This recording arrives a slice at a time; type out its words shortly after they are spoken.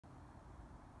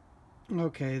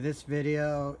Okay, this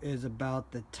video is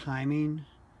about the timing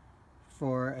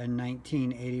for a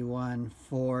 1981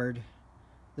 Ford.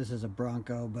 This is a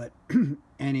Bronco, but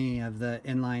any of the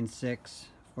inline 6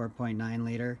 4.9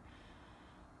 liter.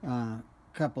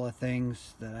 Couple of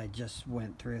things that I just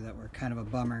went through that were kind of a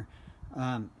bummer.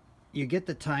 You get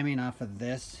the timing off of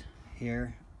this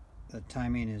here. The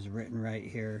timing is written right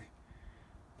here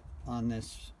on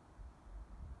this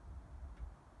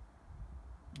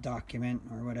document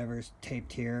or whatever is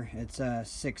taped here. It's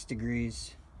 6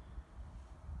 degrees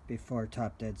before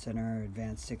top dead center,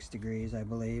 advanced 6 degrees, I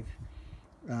believe.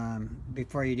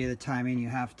 Before you do the timing, you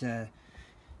have to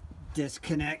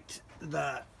disconnect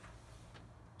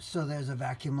so there's a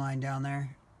vacuum line down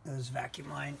there. There's a vacuum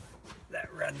line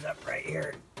that runs up right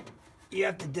here. You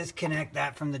have to disconnect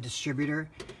that from the distributor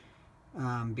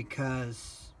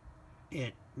because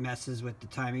it messes with the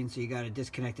timing, so you got to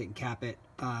disconnect it and cap it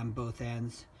on both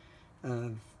ends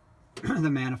of the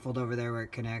manifold over there where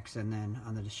it connects, and then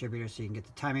on the distributor so you can get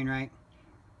the timing right.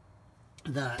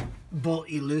 The bolt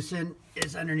you loosen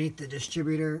is underneath the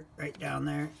distributor, right down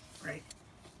there,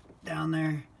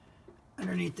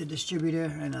 underneath the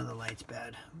distributor. I know the light's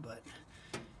bad, but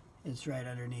it's right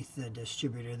underneath the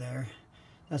distributor there.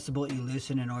 That's the bolt you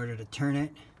loosen in order to turn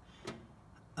it.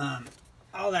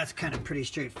 All that's kind of pretty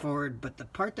straightforward, but the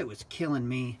part that was killing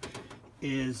me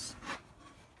is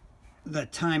the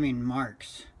timing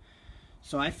marks.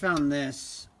 So I found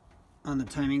this on the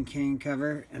timing cane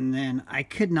cover, and then I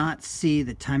could not see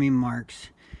the timing marks.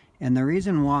 And the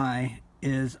reason why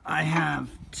is I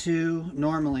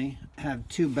normally have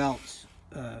two belts,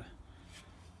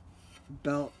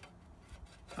 belt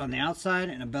on the outside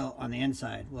and a belt on the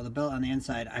inside. Well, the belt on the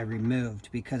inside I removed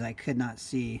because I could not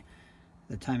see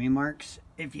the timing marks.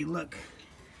 If you look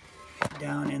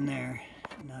down in there,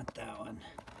 not that one,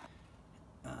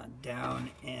 down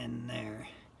in there,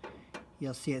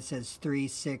 you'll see it says 3,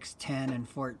 6, 10, and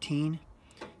 14.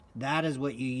 That is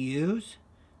what you use,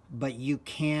 but you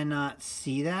cannot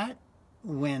see that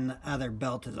when the other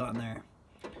belt is on there.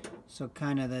 So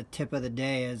kind of the tip of the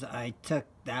day is I took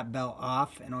that belt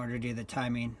off in order to do the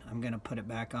timing. I'm going to put it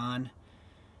back on,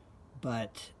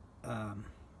 but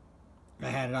I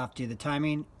had it off to do the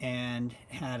timing, and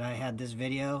had I had this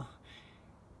video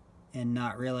and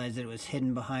not realized that it was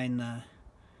hidden behind the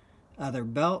other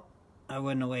belt, I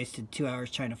wouldn't have wasted 2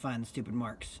 hours trying to find the stupid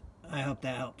marks. I hope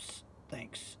that helps.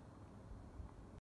 Thanks.